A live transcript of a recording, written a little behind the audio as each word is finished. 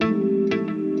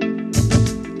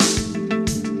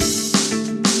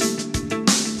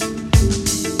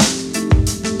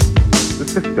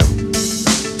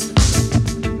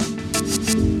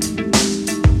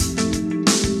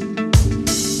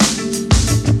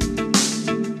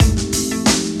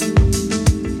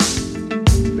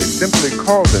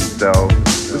call themselves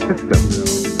the system.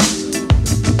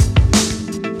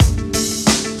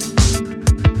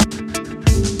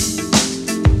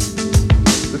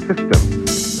 The system.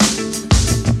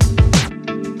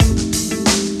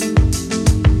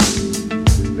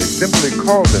 They simply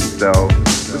call themselves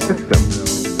the system.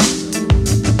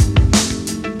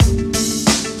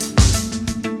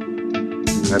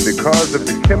 And because of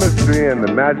the chemistry and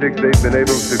the magic they've been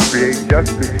able to create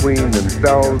just between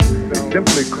themselves, they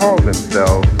simply call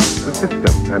themselves the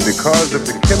system. And because of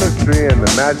the chemistry and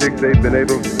the magic they've been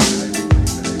able to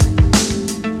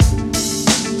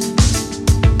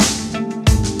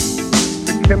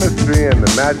chemistry and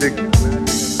the magic,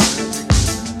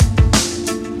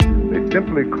 they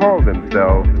simply call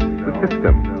themselves the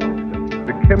system.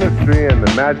 The chemistry and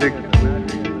the magic,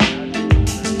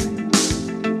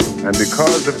 and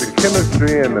because of the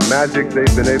chemistry and the magic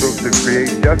they've been able to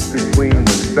create just between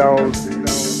themselves,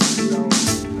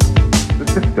 the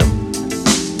system.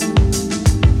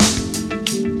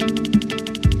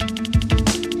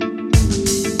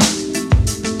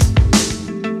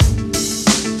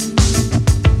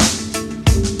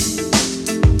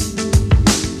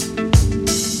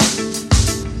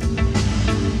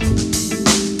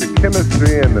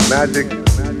 Chemistry and the magic,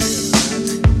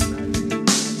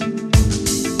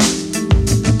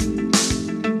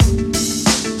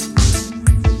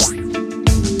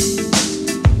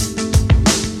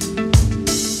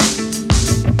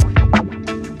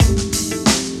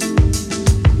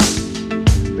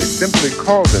 they simply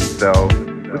call themselves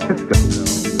the system.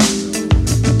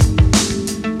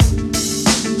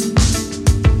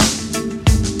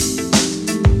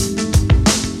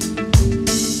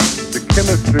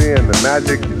 Chemistry and the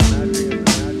magic,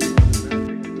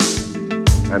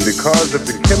 and because of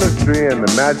the chemistry and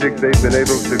the magic they've been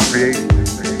able to create the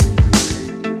system,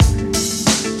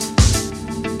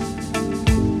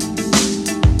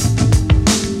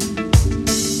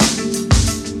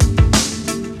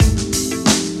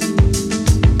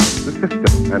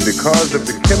 and because of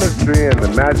the chemistry and the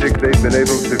magic they've been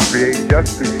able to create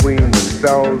just between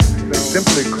themselves, they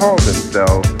simply call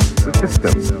themselves the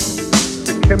system.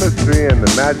 Chemistry and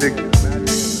the magic,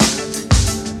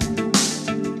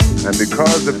 and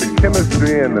because of the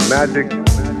chemistry and the magic,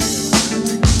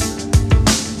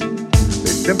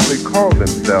 they simply call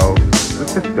themselves the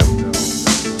system.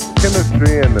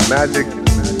 Chemistry and the magic,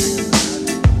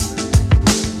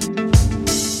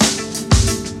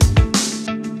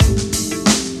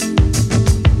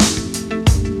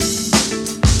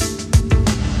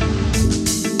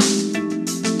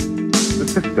 the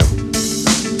system.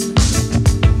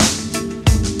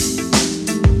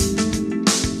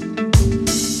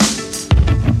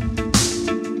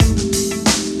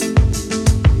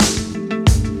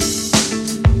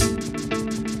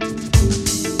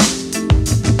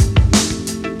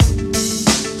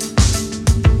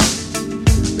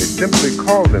 Simply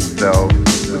call themselves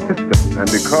the system. And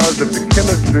because of the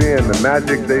chemistry and the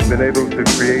magic they've been able to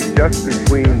create just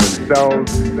between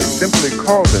themselves, they simply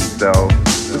call themselves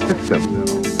the system.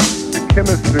 The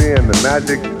chemistry and the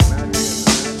magic,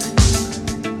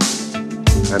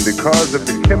 and because of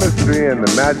the chemistry and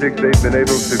the magic they've been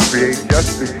able to create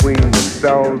just between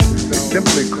themselves, they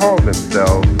simply call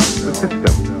themselves the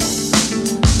system.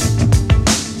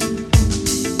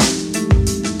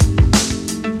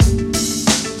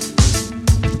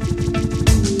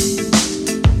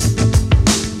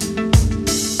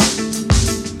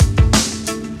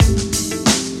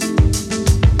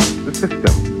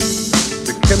 System.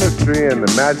 The chemistry and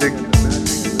the magic,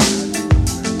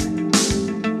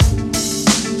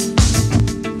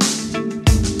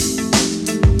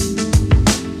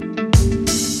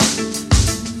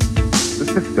 the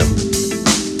system.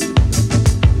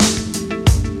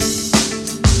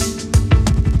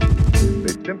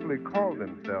 They simply call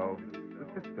themselves the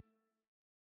system.